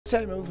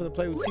chat, man. We finna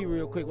play with T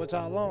real quick. What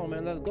y'all on,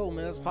 man? Let's go,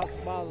 man. Let's pop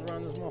some balls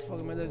around this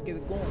motherfucker, man. Let's get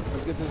it going.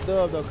 Let's get this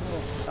dub, though. Come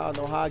on. Y'all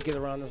know how I get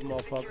around this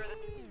motherfucker.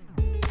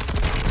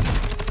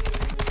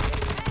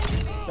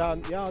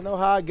 Y'all know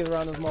how I get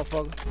around this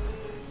motherfucker.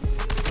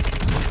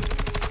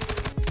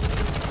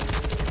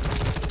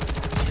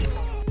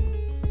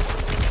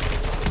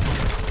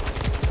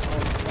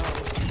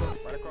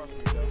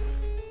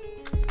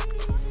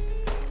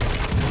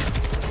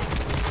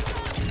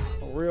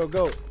 Real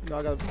goat. You know,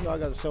 I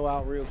gotta show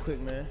out real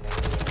quick, man.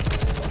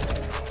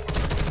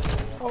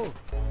 Oh.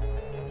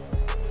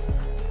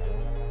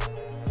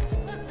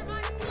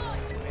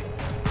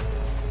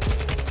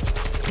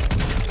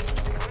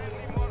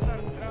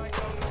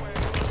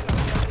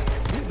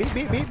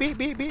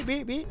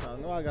 Beat. I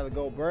know I gotta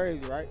go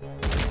brave, right?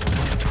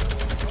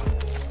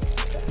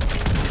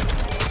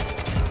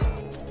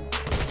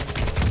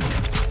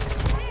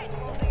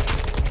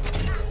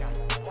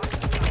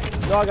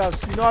 You know I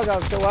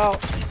gotta show out.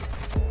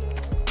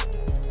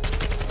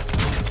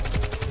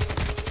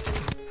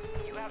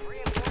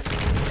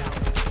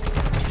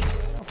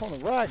 I'm on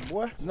the rack,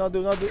 boy. No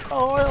do. Oh,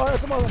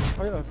 come on.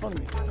 Oh, yeah, in front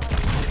of me.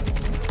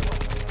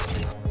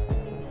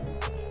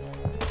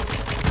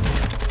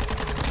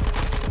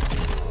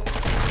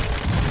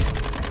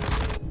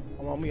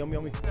 On me.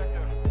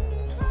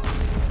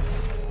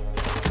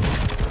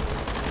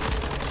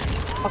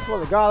 I swear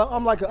to God,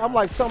 I'm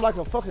like something like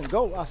a fucking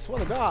goat. I swear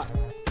to God.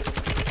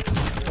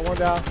 One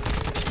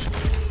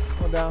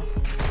down.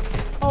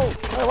 Oh,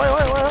 wait.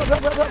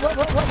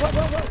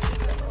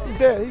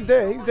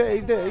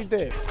 He's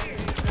dead.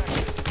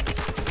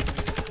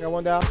 Got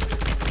one down.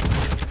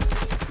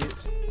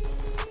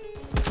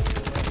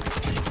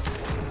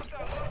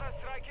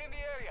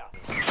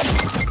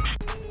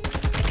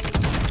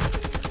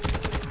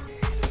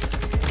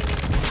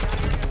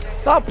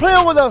 Stop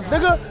playing with us,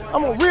 nigga.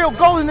 I'm a real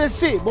goat in this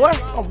shit, boy.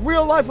 I'm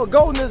real life a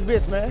goat in this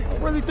bitch, man. I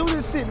really do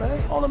this shit,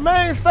 man. On the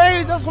main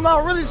stage, that's when I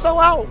really show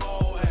out.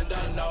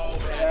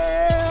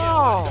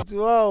 Yeah.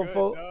 Too old,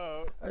 folks.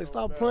 Hey,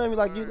 stop playing me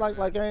like you like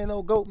I ain't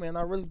no goat, man.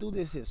 I really do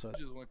this shit, so.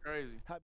 Just went crazy.